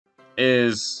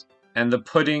and the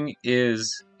pudding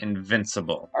is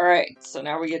invincible. Alright, so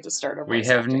now we get to start our We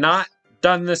have not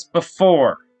done this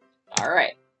before.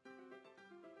 Alright.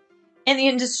 And the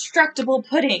indestructible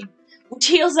pudding, which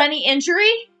heals any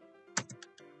injury?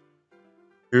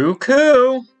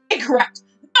 Cuckoo! Incorrect!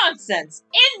 Nonsense!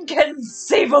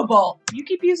 Inconceivable! You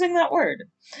keep using that word.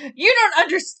 You don't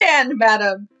understand,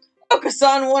 madam.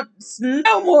 Okasan wants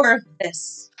no more of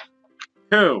this.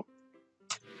 Who?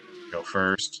 Go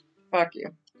first. Fuck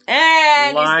you.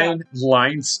 And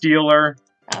line stealer.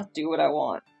 I'll do what I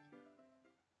want.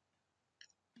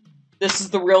 This is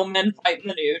the real men fighting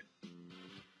the nude.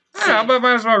 Yeah, but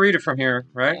might as well read it from here,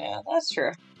 right? Yeah, that's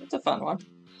true. It's a fun one.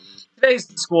 Today's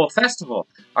the school festival.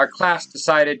 Our class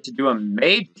decided to do a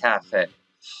maid cafe.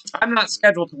 I'm not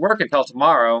scheduled to work until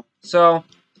tomorrow, so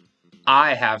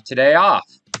I have today off.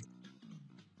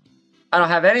 I don't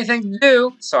have anything to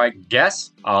do, so I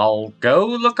guess I'll go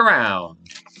look around.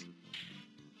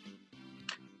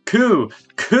 Coo!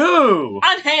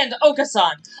 Unhand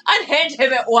Okasan! Unhand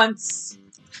him at once!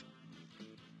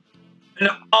 An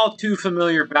all too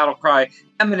familiar battle cry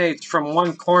emanates from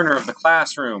one corner of the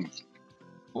classroom.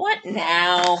 What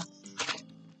now?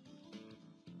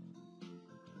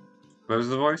 What was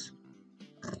the voice?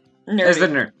 Nerdy. As the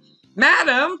nerd.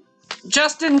 Madam!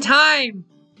 Just in time!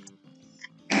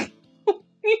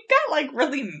 You got like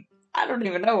really... I don't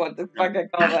even know what the fuck I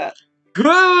call that.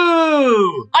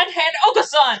 Coo! Unhand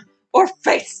Okasan! Or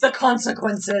face the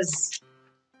consequences!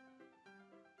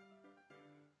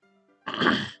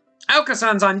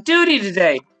 Okasan's on duty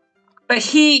today, but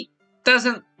he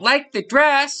doesn't like the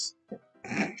dress.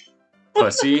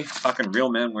 Pussy. Fucking real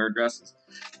men wear dresses.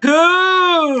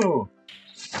 Coo!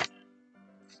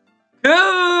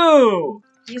 Coo!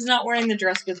 He's not wearing the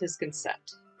dress with his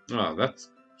consent. Oh, that's...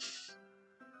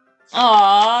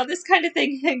 Aw, this kind of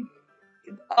thing...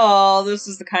 Oh, this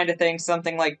is the kind of thing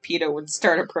something like PETA would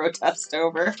start a protest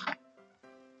over.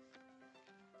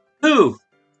 Who?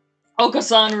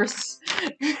 Okasan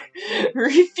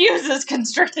refuses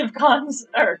constrictive garments.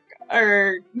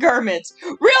 Real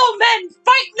men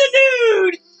fight the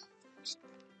nude!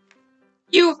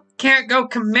 You can't go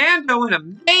commando in a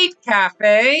maid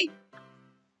cafe!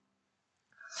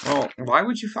 Well, why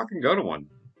would you fucking go to one?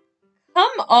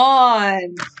 Come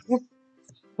on!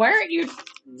 Why aren't you...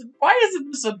 Why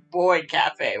isn't this a boy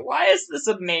cafe? Why is this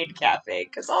a maid cafe?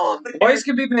 Because all of the... Boys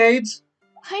can be maids.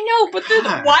 I know, but then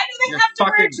why do they have to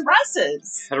wear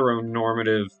dresses?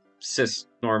 Heteronormative,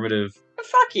 cis-normative.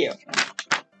 Fuck you.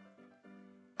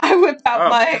 I whip out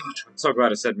my... God, I'm so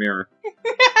glad I said mirror.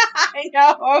 I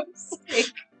know,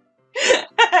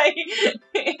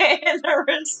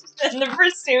 in the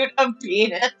pursuit of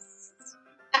penis.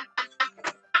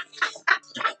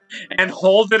 And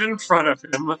hold it in front of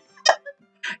him.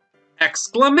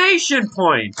 Exclamation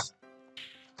point!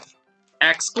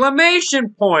 Exclamation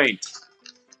point!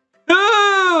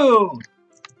 Ooh!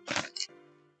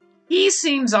 He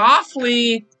seems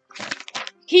awfully...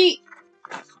 He's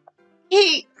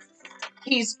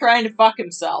trying to fuck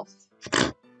himself.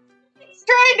 He's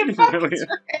trying to fuck his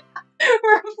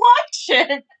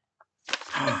reflection.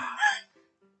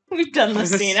 We've done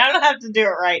this scene. I don't have to do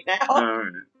it right now.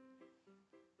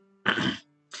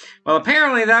 Well,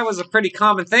 apparently that was a pretty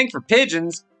common thing for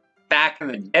pigeons back in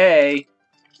the day.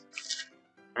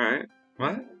 Alright,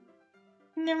 what?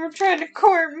 Never tried to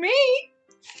court me,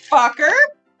 fucker.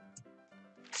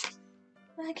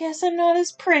 I guess I'm not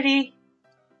as pretty.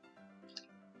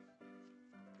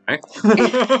 I feel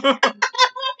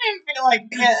like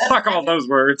that. Fuck all those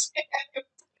words.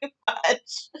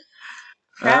 Much.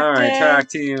 Alright, track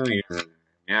team.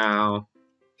 Meow.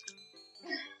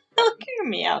 Look at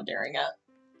me out during it.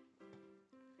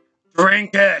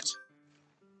 Drink it!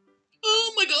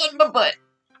 Oh my god, my butt.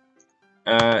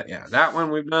 Yeah, that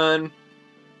one we've done.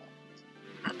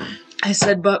 I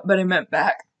said butt, but I meant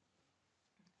back.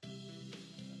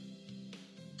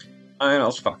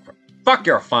 Finals, fuck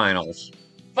your finals.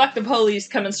 Fuck the police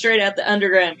coming straight out the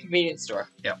underground convenience store.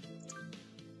 Yep.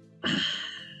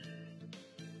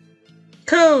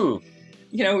 Cool!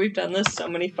 You know, we've done this so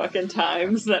many fucking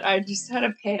times that I just had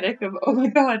a panic of, oh my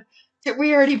god, did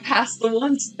we already pass the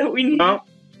ones that we needed? No.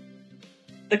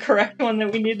 The correct one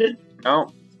that we needed?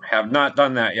 No, have not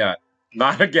done that yet.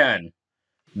 Not again.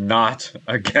 Not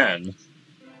again.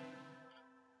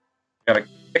 Gotta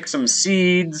pick some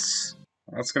seeds.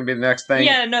 That's gonna be the next thing.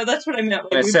 Yeah, no, that's what I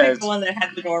meant. Like, we picked the one that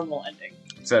had the normal ending.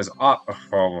 It says,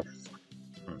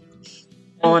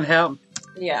 on him.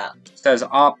 Yeah. It says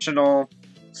optional.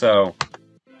 So,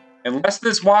 unless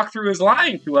this walkthrough is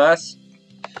lying to us.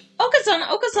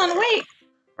 Okasan, wait!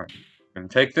 And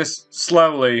take this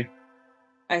slowly.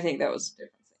 I think that was a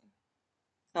different thing.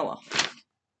 Oh well.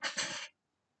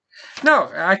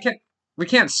 No, I can't. We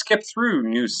can't skip through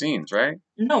new scenes, right?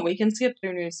 No, we can skip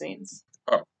through new scenes.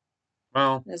 Oh.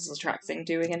 Well. This is track thing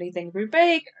doing anything for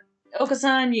break.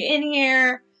 Oka-san, you in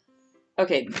here?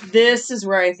 Okay, this is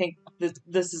where I think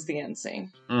this is the end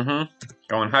scene. Mm-hmm.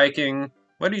 Going hiking.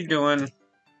 What are you doing?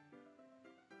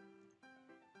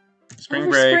 Spring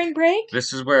Over break. spring break?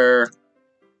 This is where...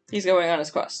 He's going on his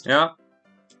quest. Yeah.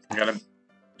 You gotta...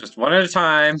 Just one at a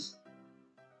time.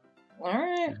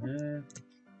 Alright. Mm-hmm.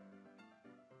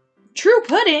 True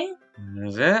pudding?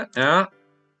 Is it? Yeah.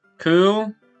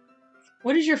 Cool.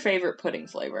 What is your favorite pudding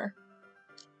flavor?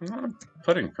 I'm not a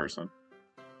pudding person.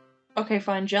 Okay,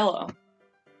 fine, Jell-O.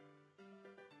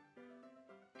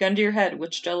 Gun to your head,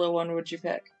 which Jell-O one would you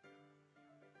pick?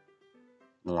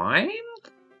 Lime?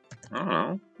 I don't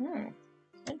know.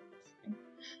 Interesting.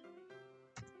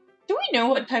 Do we know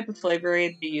what type of flavor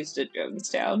aid they used at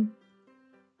Jonestown?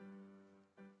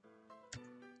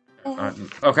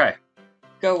 Okay.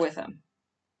 Go with him.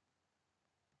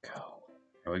 Go.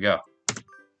 Here we go.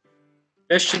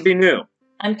 This should be new.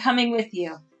 I'm coming with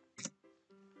you.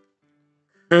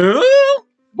 Ooh?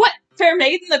 What? Fair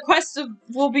maiden, the quest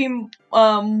will be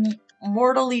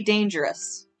mortally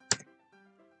dangerous.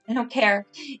 I don't care.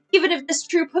 Even if this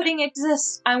true pudding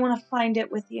exists, I want to find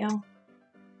it with you.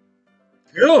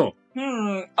 Cool.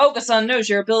 Oka-san knows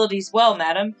your abilities well,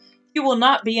 madam. You will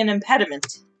not be an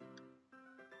impediment.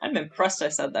 I'm impressed I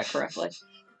said that correctly.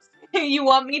 You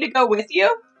want me to go with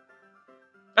you?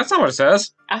 That's not what it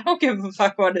says. I don't give a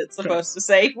fuck what it's supposed to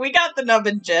say. We got the nub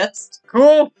and gist.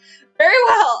 Cool. Very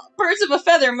well. Birds of a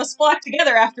feather must flock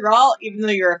together after all, even though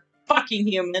you're a fucking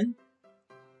human.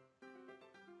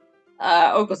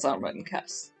 Oka-san wouldn't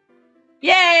cuss.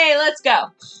 Yay, let's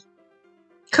go.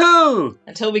 Cool.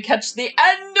 Until we catch the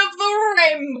end of the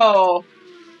rainbow.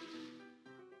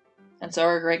 And so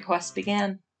our great quest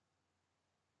began.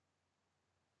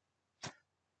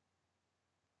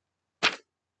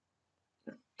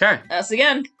 Okay. That's the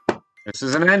end. This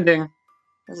is an ending.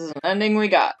 This is an ending we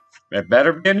got. It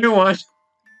better be a new one.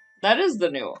 That is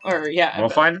the new, or yeah. We'll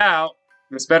find out.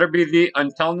 This better be the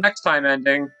until next time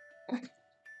ending.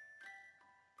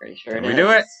 Pretty sure Did we do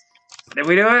it? Did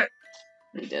we do it?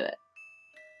 We did it.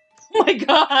 Oh my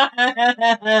god!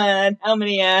 How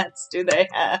many ads do they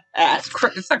have?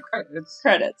 It's not credits. It's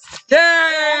Credits. Yay!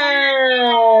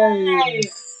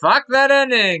 Fuck that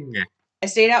ending! I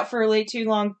stayed out for way too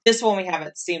long. This one we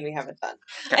haven't seen, we haven't done.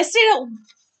 I stayed out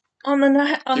on the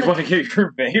night. You want to get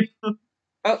your vape?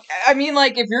 Oh, I mean,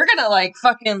 like, if you're gonna, like,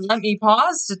 fucking let me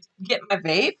pause to get my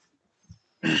vape.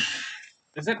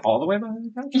 Is it all the way behind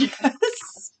the couch?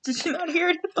 Yes. Did you not hear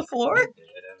it hit the floor?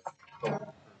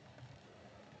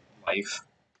 Life.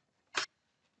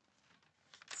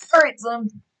 Alright,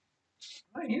 son.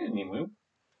 I didn't even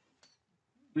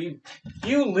move.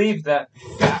 You leave that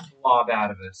fat blob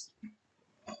out of this.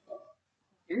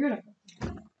 You're gonna.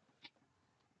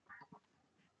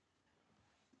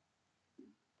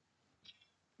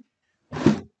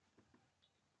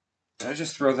 Did I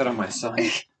just throw that on my son?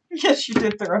 Yes, you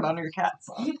did throw it on your cat,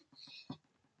 son.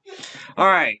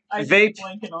 Alright, I vape. put a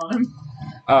blanket on him.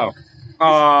 Oh.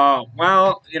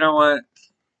 Well, you know what?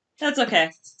 That's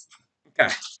okay.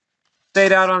 Okay.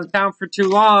 Stayed out on the town for too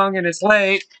long and it's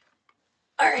late.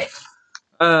 Alright.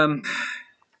 Okay.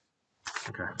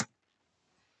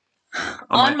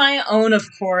 On my own, of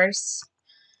course.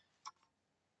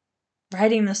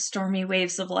 Riding the stormy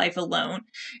waves of life alone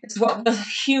is what the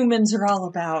humans are all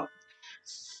about.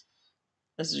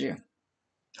 This is you.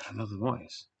 I know the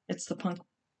noise. It's the punk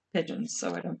pigeons,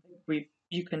 so I don't think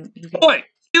you can. Oi!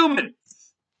 Human!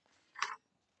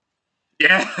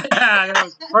 Yeah! That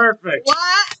was perfect!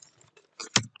 What?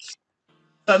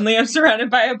 Suddenly I'm surrounded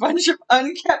by a bunch of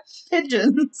unkept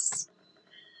pigeons.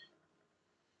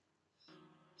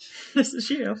 This is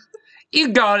you.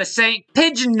 You go to St.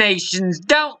 PigeoNations,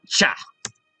 don't ya?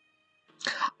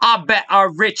 I bet a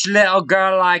rich little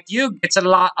girl like you gets a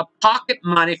lot of pocket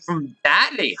money from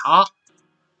daddy, huh?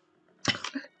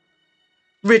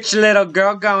 Rich little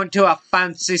girl going to a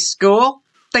fancy school.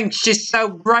 Thinks she's so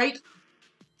great.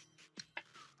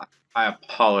 I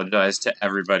apologize to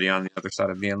everybody on the other side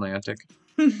of the Atlantic.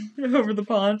 Over the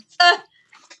pond.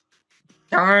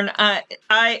 Darn, I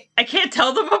can't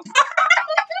tell them apart.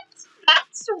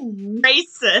 That's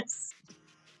racist.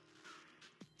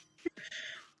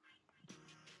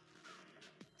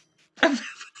 Dude,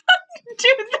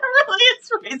 that really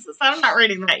is racist. I'm not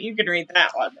reading that. You can read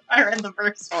that one. I read the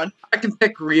first one. I can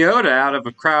pick Ryota out of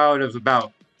a crowd of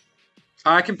about...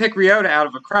 I can pick Ryota out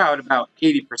of a crowd about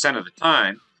 80% of the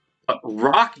time. But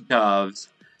rock doves...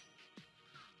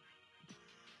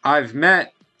 I've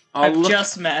met I've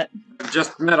just met.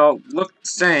 I'll look the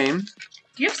same.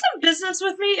 Do you have some business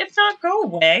with me? If not, go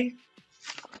away.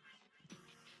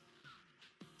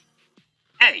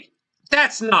 Hey,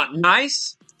 that's not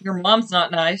nice. Your mom's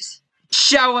not nice.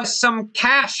 Show us some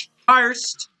cash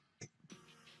first.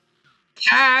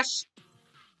 Cash.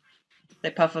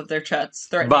 They puff up their chests.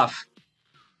 Buff.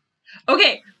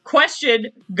 Okay, question.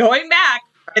 Going back,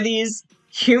 are these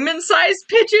human-sized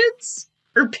pigeons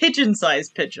or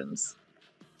pigeon-sized pigeons?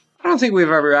 I don't think we've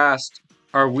ever asked,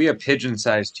 are we a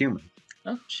pigeon-sized human?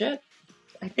 Oh, shit.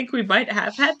 I think we might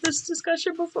have had this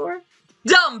discussion before.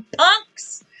 Dumb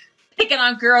punks! Picking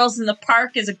on girls in the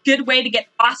park is a good way to get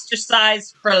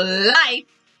ostracized for life.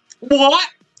 What?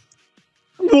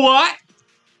 What?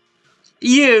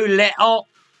 You little...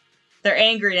 They're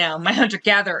angry now. My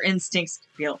hunter-gatherer instincts can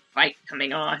feel a fight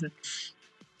coming on.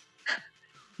 How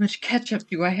much ketchup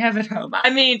do I have at home? I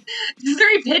mean,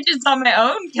 3 pigeons on my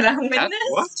own. Can I win this?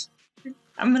 What?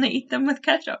 I'm gonna eat them with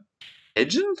ketchup.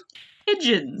 Pigeon?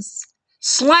 Pigeons.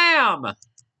 Slam!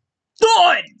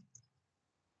 Good!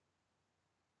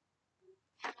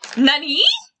 Nani?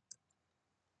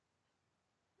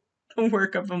 The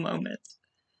work of a moment.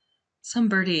 Some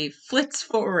birdie flits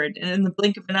forward, and in the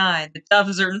blink of an eye, the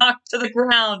doves are knocked to the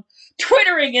ground,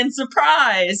 twittering in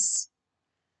surprise.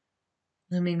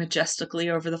 Looming majestically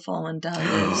over the fallen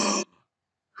doves.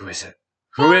 Who is it?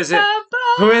 Who is it?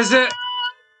 Who is it?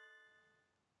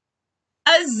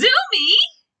 Azumi!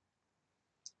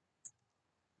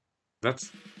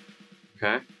 That's...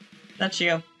 okay. That's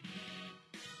you.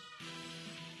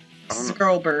 This is a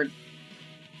girl bird.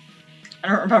 I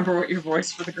don't remember what your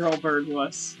voice for the girl bird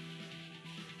was.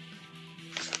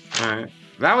 Alright.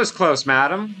 That was close,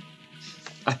 madam.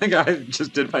 I think I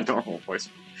just did my normal voice.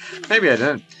 Maybe I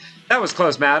didn't. That was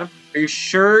close, madam. Are you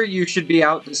sure you should be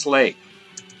out this late?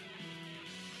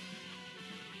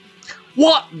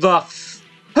 What the f...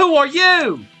 Who are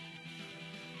you?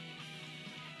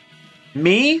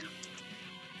 Me?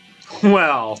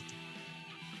 Well,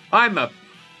 I'm a...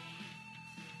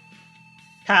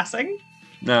 Passing?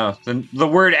 No, the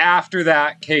word after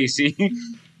that, Kasey.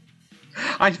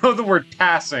 I know the word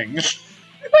passing.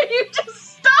 But you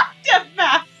just stopped at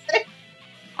passing.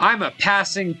 I'm a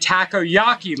passing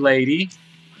takoyaki lady.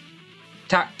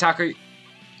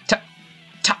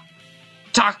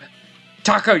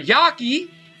 Takoyaki?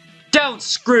 Don't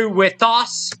screw with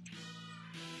us.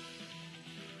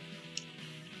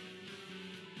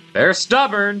 They're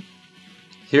stubborn.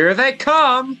 Here they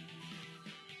come.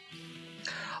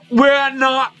 We're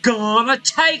not gonna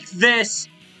take this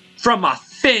from a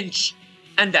finch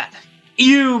and a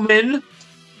human.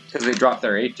 Because they dropped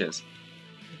their H's.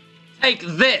 Take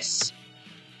this.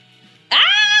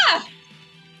 Ah!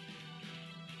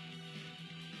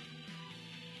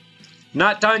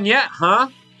 Not done yet, huh?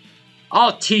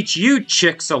 I'll teach you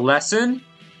chicks a lesson.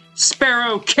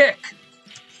 Sparrow kick.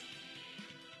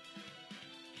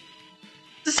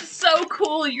 This is so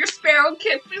cool. Your sparrow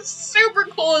kick is super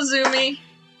cool, Azumi.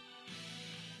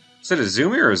 Is it a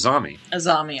Zumi or a Zami? A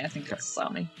Zami, I think it's a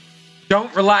Zami.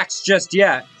 Don't relax just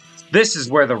yet. This is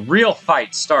where the real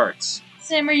fight starts.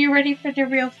 Sam, are you ready for the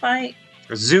real fight?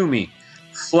 Zumi,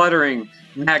 fluttering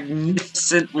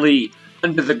magnificently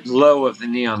under the glow of the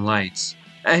neon lights.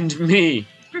 And me,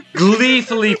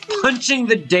 gleefully punching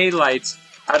the daylights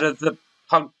out of the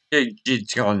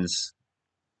pumpkins.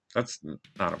 That's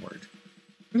not a word.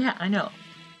 Yeah, I know.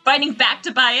 Fighting back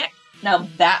to buy it? Now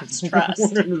that's trust.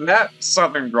 Where did that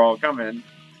southern drawl come in?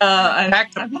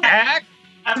 Back to back?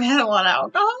 I've had a lot of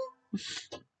alcohol.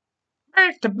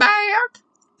 Back to back?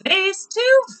 Face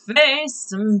to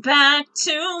face and back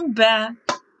to back.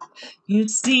 You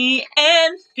see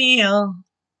and feel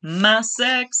my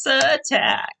sex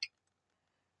attack.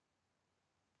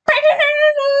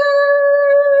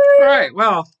 Alright,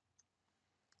 well,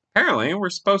 apparently we're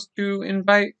supposed to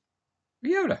invite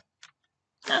Ryota.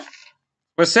 Huh.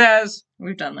 What says...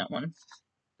 We've done that one.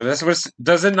 But this was,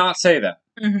 does it not say that?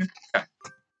 Mm-hmm. Okay.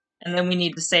 And then we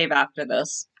need to save after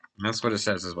this. And that's what it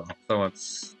says as well. So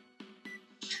let's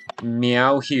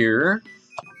meow here.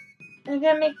 Are you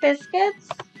gonna make biscuits?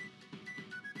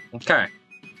 Okay.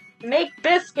 Make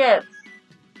biscuits!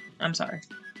 I'm sorry.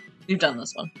 You've done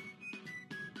this one.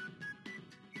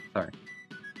 Sorry.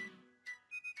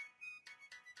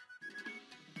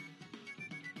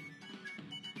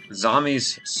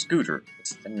 Zami's scooter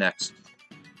is the next.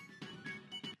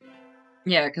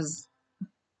 Yeah, because...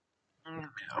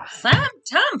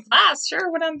 Time flies, sure,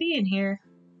 when I'm being here.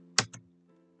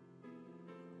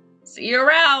 See you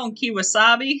around,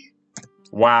 Kiwasabi.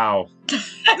 Wow.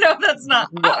 I know that's not...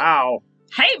 Wow. Oh.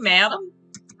 Hey, madam.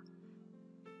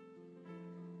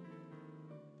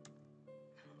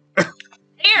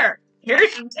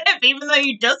 Here's your tip, even though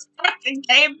you just fucking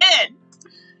came in.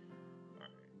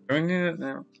 Do we need it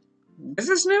now? Is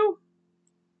this new?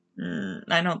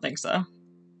 I don't think so.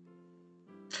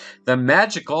 The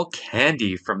magical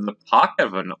candy from the pocket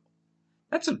of an...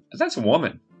 That's a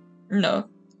woman. No.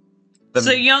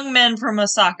 So young men from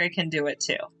Osaka can do it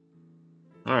too.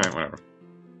 Alright, whatever.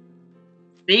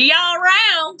 See y'all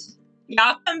around.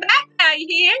 Y'all come back now, you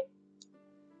hear?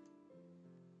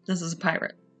 This is a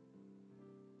pirate.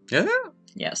 Is it?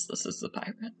 Yes, this is the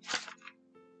pirate.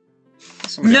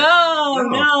 Somebody No,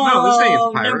 this ain't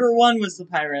a pirate. Number 1 was the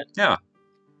pirate. Yeah.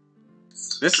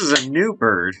 This is a new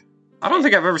bird. I don't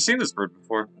think I've ever seen this bird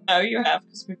before. No, you have,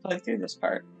 because we played through this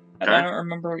part. But Okay. I don't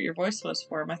remember what your voice was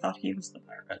for him. I thought he was the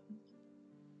pirate.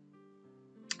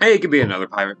 Hey, it could be another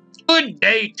pirate. Good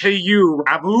day to you,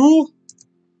 Rabu!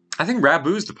 I think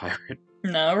Rabu's the pirate.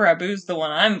 No, Rabu's the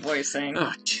one I'm voicing.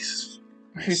 Oh, Jesus.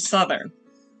 Who's Southern.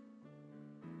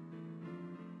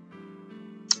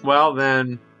 Well,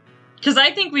 then... Because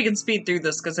I think we can speed through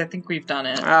this, because I think we've done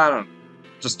it. I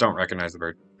don't recognize the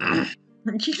bird.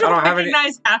 You don't have any-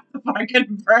 recognize half the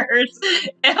fucking birds.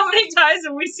 And how many times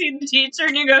have we seen the teacher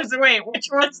and you go, so wait, which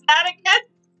one's that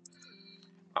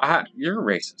again? You're a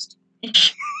racist.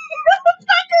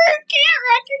 Motherfucker who can't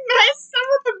recognize some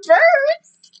of the birds!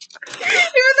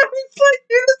 Even though we played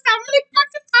through this how many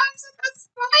fucking times at this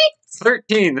point?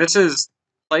 13. This is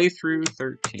playthrough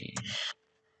 13.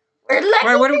 We're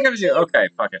Wait, what are we gonna do? Okay,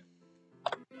 fuck it.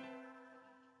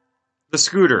 The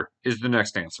scooter is the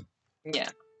next answer. Yeah.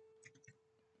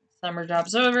 Summer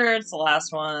job's over, it's the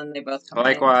last one, they both come in.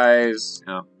 Likewise,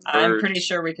 yeah, I'm birds. pretty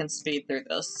sure we can speed through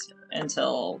this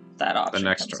until that option The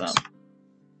next comes choice. up.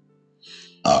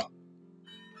 Oh.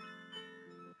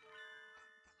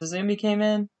 Kazumi came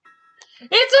in.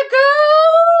 It's a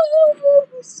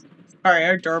ghost! Sorry,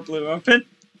 our door blew open.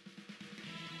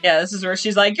 Yeah, this is where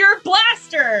she's like, "You're a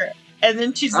blaster!" And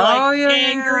then she's like, yeah,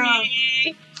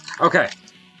 angry. Okay.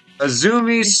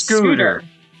 Azumi scooter.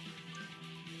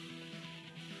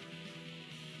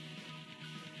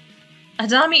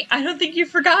 Adami, I don't think you've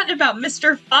forgotten about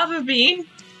Mr. Fava Bean.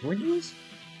 What's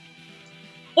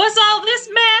What's all this,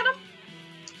 madam?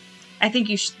 I think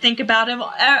you should think about him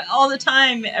all the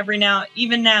time,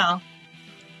 even now.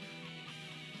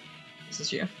 This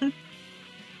is you.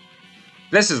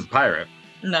 This is the pirate.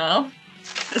 No.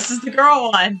 This is the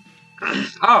girl one.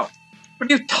 Oh.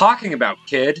 What are you talking about,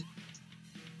 kid?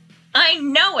 I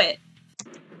know it.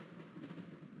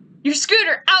 Your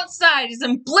scooter outside is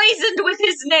emblazoned with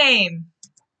his name.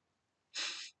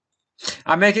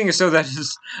 I'm making it so that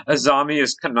Azami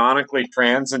is canonically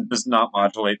trans and does not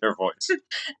modulate their voice.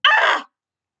 Ah!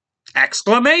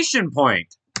 Exclamation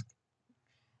point! I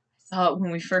saw it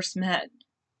when we first met.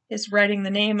 His writing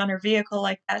the name on her vehicle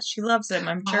like that. She loves him,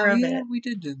 I'm sure of it. we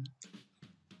did.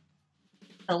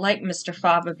 I like Mr.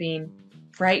 Fava Bean.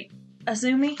 Right,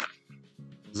 Azumi?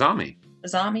 Azami.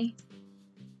 Azami?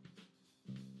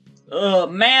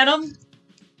 Madam?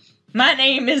 My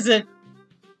name isn't...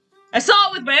 I saw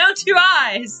it with my own 2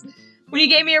 eyes when you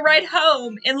gave me a ride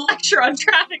home and lecture on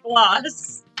traffic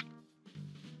laws.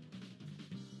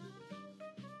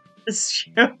 This is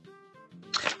you.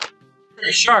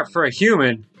 Very sharp for a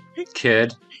human,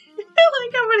 kid. I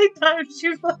like how many times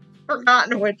you've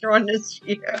forgotten which one is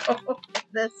you.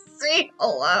 This scene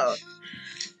alone.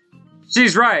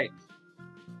 She's right.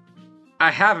 I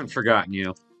haven't forgotten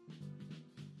you.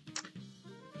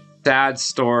 Sad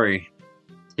story.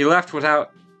 He left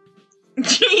without...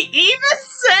 Even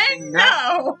saying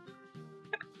no!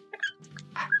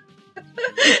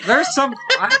 There's some...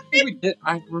 I think we did...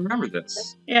 I remember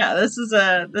this. Yeah, this is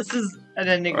an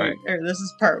ending, Right. or this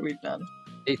is part we've done.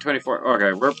 824.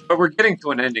 Okay, we're getting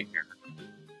to an ending here.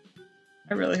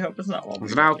 I really hope it's not one.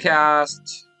 Was an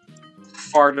outcast.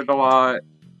 Farted a lot.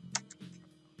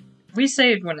 We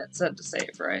saved when it said to save,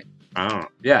 right? I don't know.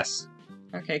 Yes.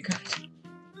 Okay, good.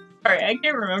 Sorry, I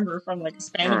can't remember from like a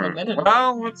span of a minute.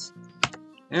 Well, it's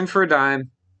in for a dime.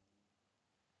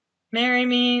 Marry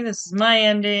me, this is my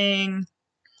ending.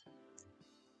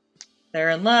 They're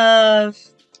in love.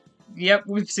 Yep,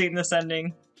 we've seen this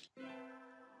ending.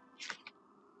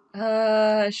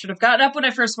 I should have gotten up when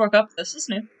I first woke up. This is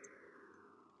new.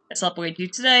 I slept way too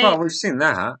today. Well, we've seen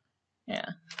that. Yeah.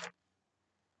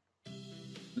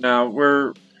 Now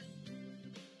we're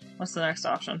What's the next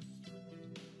option?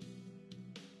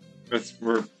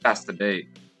 we're past the date.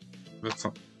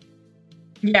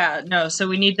 Yeah, no, so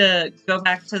we need to go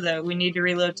back to we need to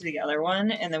reload to the other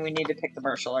one, and then we need to pick the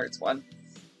martial arts one.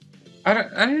 I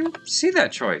didn't see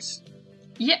that choice.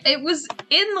 Yeah, it was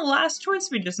in the last choice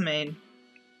we just made.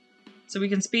 So we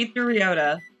can speed through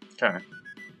Ryota. Okay.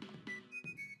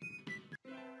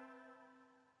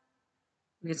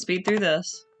 We can speed through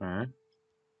this. Alright.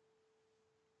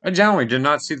 I generally did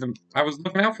not see them. I was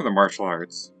looking out for the martial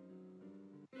arts.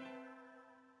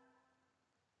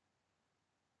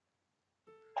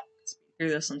 Speed through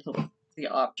this until the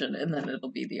option, and then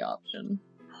it'll be the option.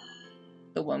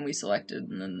 The one we selected,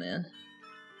 and then the...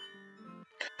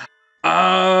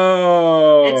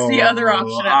 Oh! It's the other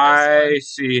option. I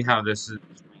see how this is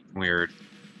weird.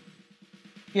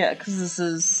 Yeah, because this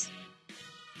is...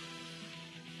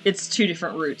 It's 2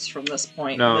 different routes from this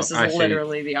point. No, this is I see.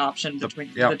 literally the option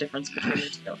between Yep. the difference between the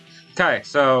two. Okay,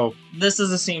 so This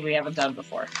is a scene we haven't done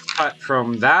before. cut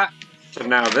from that to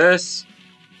now this.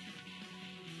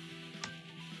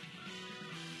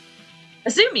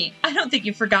 Azumi, I don't think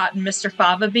you've forgotten Mr.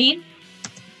 Fava Bean.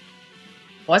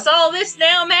 What's all this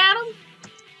now, madam?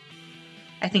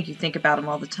 I think you think about him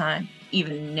all the time,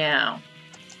 even now.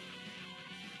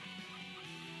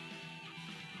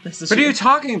 This is What are you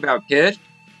talking about, kid?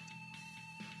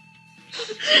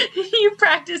 You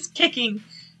practice kicking,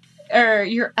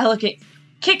 your elegant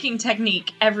kicking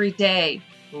technique every day,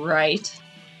 right?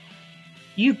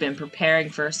 You've been preparing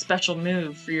for a special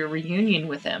move for your reunion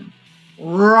with him,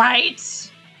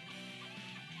 right?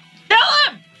 Kill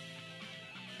him!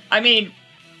 I mean,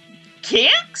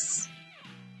 kicks?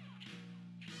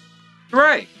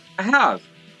 Right, I have.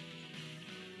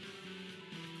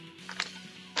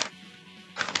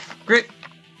 Grit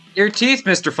your teeth,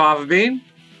 Mr. Fava Bean.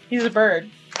 He's a bird.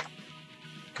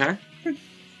 Okay.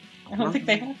 I don't think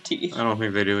they have teeth. I don't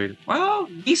think they do either. Well,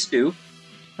 geese do.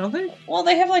 Don't they? Well,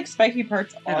 they have like spiky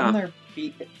parts Yeah. on their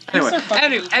beak.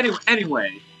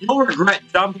 Anyway, you'll regret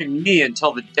dumping me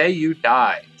until the day you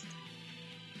die.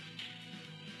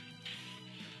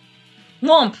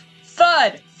 Whomp!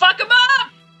 Thud! Fuck him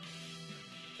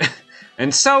up!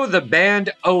 And so the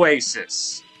band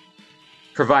Oasis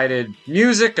provided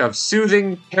music of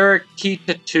soothing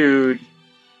parakeetitude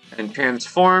and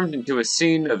transformed into a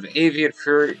scene of avian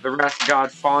fury, the wrath of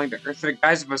God falling to earth in the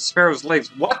guise of a sparrow's legs.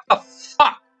 What the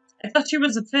fuck? I thought she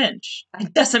was a finch. I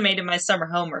decimated my summer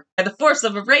homework by the force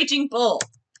of a raging bull.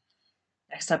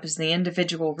 Next up is the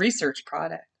individual research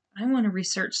product. I want to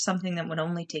research something that would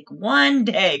only take 1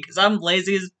 day, because I'm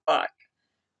lazy as fuck.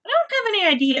 I don't have any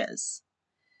ideas.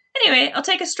 Anyway, I'll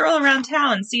take a stroll around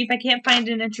town and see if I can't find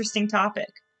an interesting topic.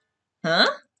 Huh?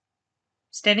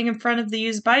 Standing in front of the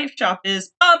used bike shop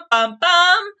is Azumi?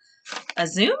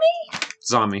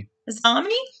 Zombie. Azami?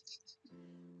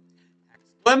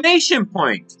 Exclamation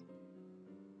point!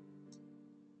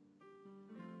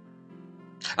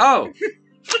 Oh!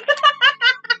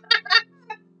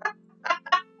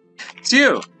 It's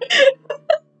you!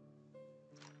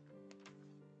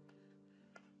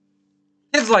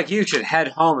 Kids like you should head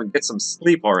home and get some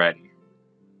sleep already.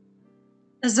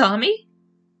 Azami?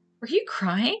 Were you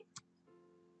crying?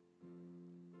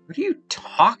 What are you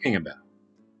talking about?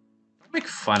 Don't make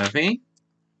fun of me.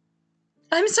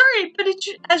 I'm sorry, but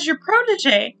as your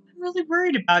protege, I'm really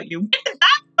worried about you. When did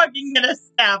that fucking get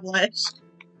established?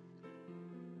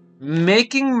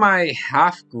 Making my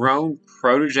half-grown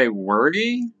protege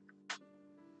worry?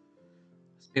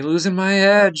 Must be losing my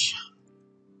edge.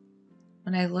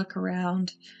 When I look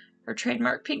around, her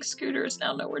trademark pink scooter is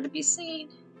now nowhere to be seen.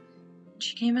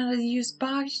 She came out of the used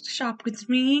bike shop with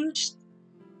me.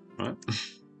 What?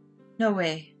 No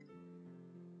way.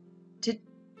 Did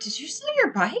you sell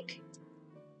your bike?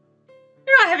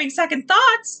 You're not having second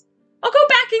thoughts. I'll go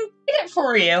back and get it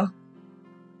for you.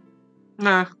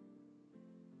 Nah.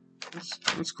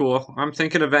 That's cool. I'm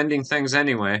thinking of ending things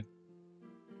anyway.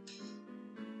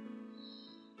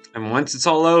 And once it's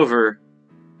all over,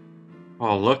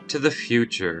 I'll look to the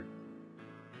future.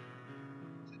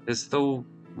 It's the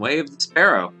way of the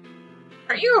sparrow.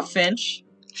 Aren't you a finch?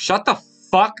 Shut the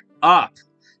fuck up!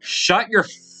 Shut your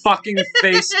fucking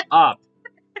face up!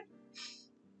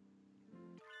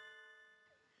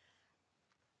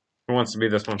 Who wants to be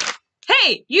this one?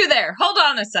 Hey, you there! Hold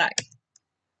on a sec.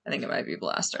 I think it might be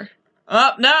Blaster.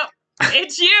 Oh, no!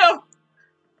 It's you!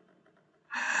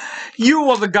 You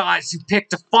are the guys who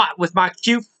picked a fight with my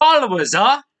cute followers,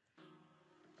 huh?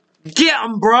 Get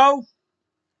 'em, bro!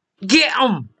 Get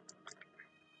 'em!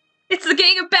 It's the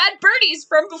gang of bad birdies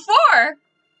from before!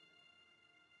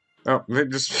 Oh, they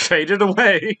just faded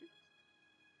away.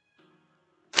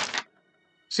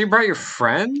 So you brought your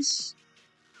friends?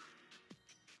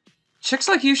 Chicks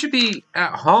like you should be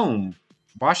at home,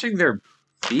 washing their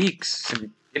beaks and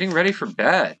getting ready for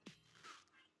bed.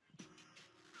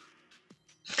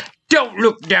 Don't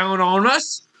look down on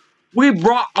us. We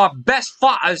brought our best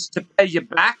fighters to pay you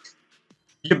back.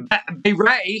 You better be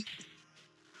ready.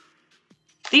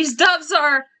 These doves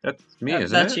are... That's me,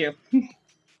 isn't that's it? you.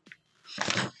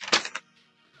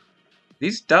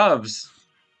 these doves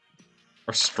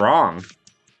are strong.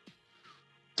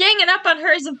 Ganging up on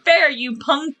her isn't fair, you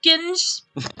pumpkins.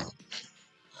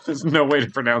 There's no way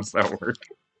to pronounce that word.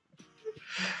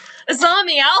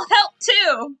 Azami, I'll help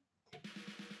too.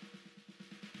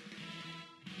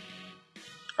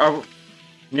 Oh,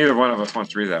 neither one of us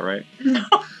wants to read that, right? No.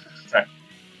 Okay.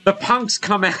 The punks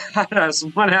come at us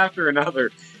one after another.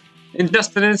 In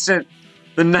just an instant,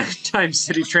 the nighttime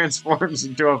city transforms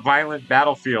into a violent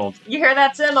battlefield. You hear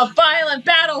that, Sim? A violent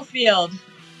battlefield.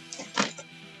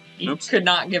 You Oops. could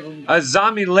not give him.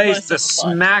 Azami lays the Less of a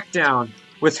fun. smackdown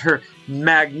with her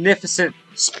magnificent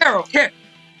sparrow kick,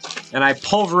 and I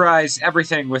pulverize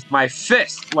everything with my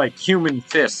fist, like human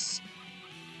fists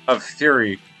of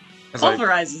fury.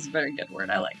 Pulverize is a very good word.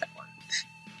 I like that word.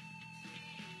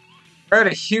 We're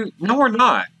at a No, we're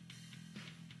not.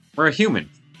 We're a human.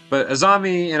 But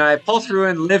Azami and I pull through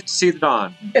and live to see the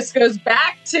dawn. This goes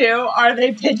back to, are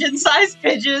they pigeon-sized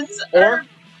pigeons or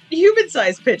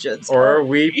human-sized pigeons? Or are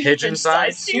we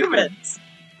pigeon-sized humans?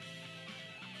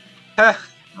 I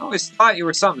always thought you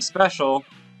were something special,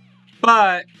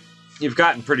 but you've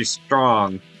gotten pretty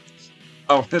strong.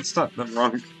 Oh, that's not the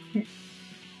wrong...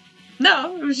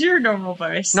 No, it was your normal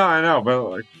voice. No, I know, but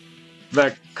like,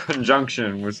 that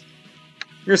conjunction was...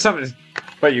 You're something...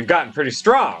 But you've gotten pretty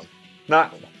strong.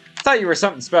 Not... Thought you were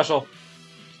something special,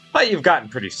 but you've gotten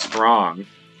pretty strong.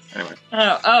 Anyway.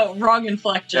 Oh, wrong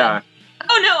inflection. Yeah.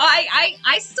 Oh no,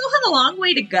 I still have a long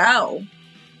way to go.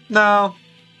 No.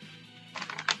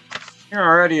 You're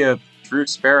already a true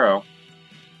sparrow.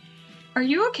 Are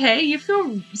you okay? You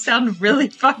sound really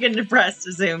fucking depressed,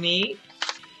 Azumi.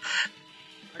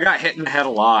 I got hit in the head a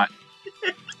lot.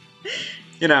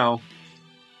 You know.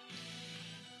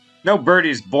 No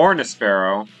birdie's born a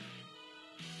sparrow.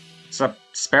 Except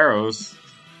sparrows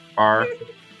are.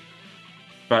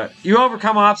 But you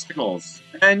overcome obstacles,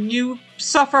 and you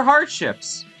suffer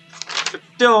hardships, but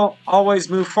still always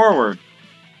move forward.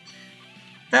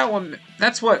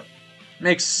 That's what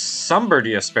makes some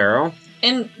birdie a sparrow.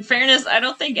 In fairness, I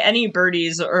don't think any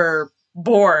birdies are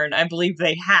born. I believe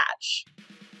they hatch.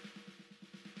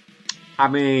 I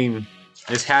mean,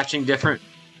 is hatching different?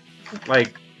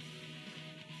 Like,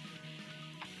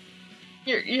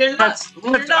 You're not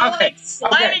like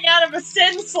sliding out of a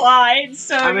sin slide,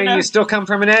 so I mean, you still come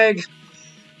from an egg,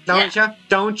 don't ya?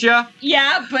 Don't ya?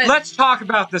 Yeah, but Let's talk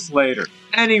about this later.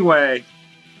 Anyway,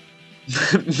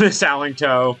 Miss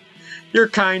Allington, your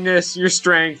kindness, your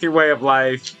strength, your way of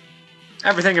life,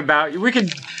 everything about you. We can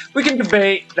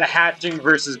debate the hatching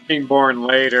versus being born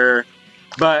later,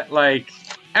 but like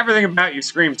everything about you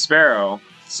screams sparrow.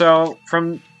 So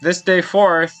from this day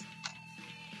forth,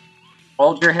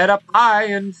 hold your head up high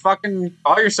and fucking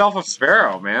call yourself a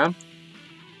sparrow, man.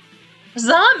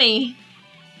 Zami,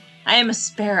 I am a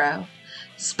sparrow.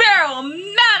 Sparrow,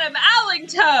 Madam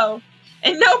Allington!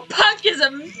 And no punk is a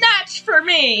match for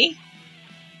me!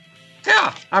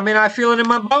 Yeah, I mean, I feel it in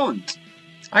my bones.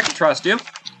 I can trust you.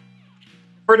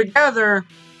 We're together.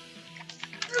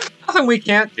 There's nothing we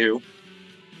can't do.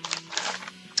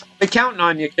 Be counting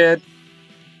on you, kid.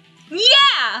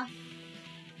 Yeah!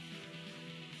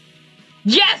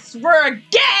 Yes, we're a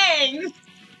gang!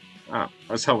 Oh,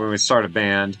 I was hoping we'd start a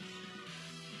band.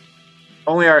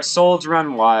 Only our souls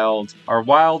run wild. Our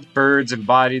wild birds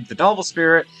embodied the noble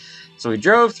spirit, so we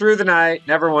drove through the night,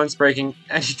 never once breaking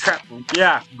any traffic.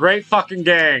 Yeah, great fucking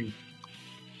gang.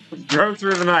 We drove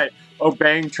through the night,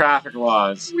 obeying traffic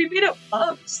laws. We beat up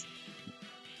punks.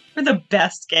 We're the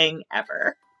best gang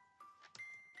ever.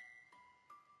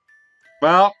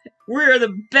 Well, We're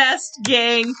the best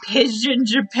gang Pigeon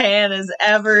Japan has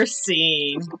ever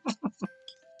seen.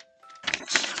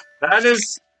 that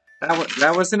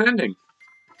was an ending.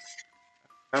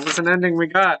 That was an ending we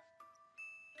got.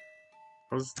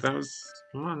 That was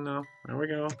come on now. There we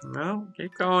go. No,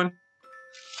 keep going.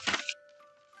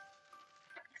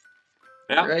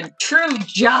 You're a true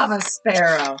Java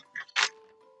Sparrow.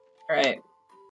 Alright.